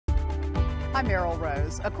I'm Meryl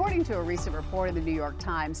Rose. According to a recent report in the New York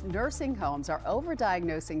Times, nursing homes are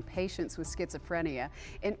overdiagnosing patients with schizophrenia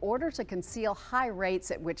in order to conceal high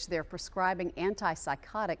rates at which they're prescribing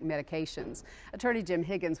antipsychotic medications. Attorney Jim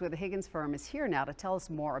Higgins with the Higgins Firm is here now to tell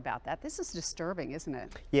us more about that. This is disturbing, isn't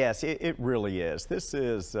it? Yes, it really is. This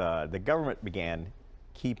is, the government began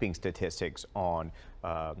keeping statistics on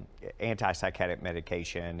antipsychotic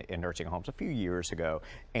medication in nursing homes a few years ago,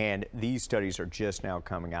 and these studies are just now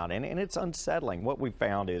coming out, and it's unsettling. What we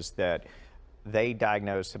found is that they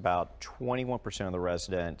diagnose about 21% of the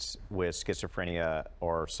residents with schizophrenia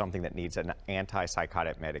or something that needs an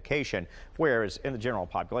antipsychotic medication, whereas in the general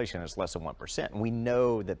population it's less than 1%. And we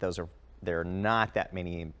know that there are not that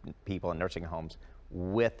many people in nursing homes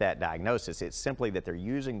with that diagnosis. It's simply that they're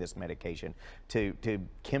using this medication to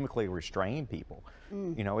chemically restrain people.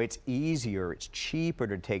 You know, it's easier, it's cheaper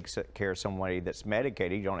to take care of somebody that's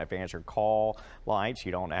medicated. You don't have to answer call lights.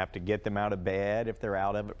 You don't have to get them out of bed if they're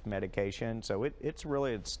out of medication. So it's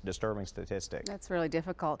really a disturbing statistic. That's really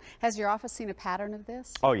difficult. Has your office seen a pattern of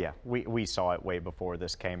this? Oh yeah, we saw it way before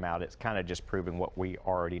this came out. It's kind of just proving what we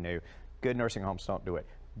already knew. Good nursing homes don't do it.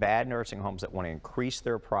 Bad nursing homes that want to increase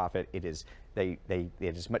their profit, it is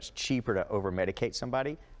much cheaper to over-medicate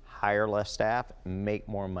somebody, hire less staff, make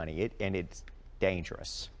more money, and it's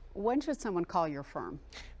dangerous. When should someone call your firm?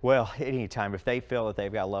 Well, anytime. If they feel that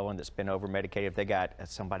they've got a loved one that's been over-medicated, if they got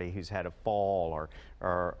somebody who's had a fall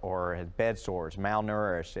or had bed sores,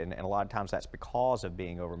 malnourished, and a lot of times that's because of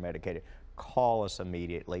being over-medicated, call us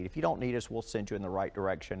immediately. If you don't need us, we'll send you in the right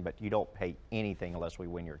direction, but you don't pay anything unless we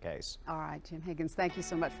win your case. All right, Jim Higgins, thank you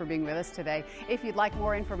so much for being with us today. If you'd like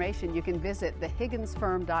more information, you can visit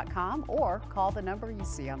thehigginsfirm.com or call the number you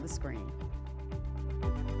see on the screen.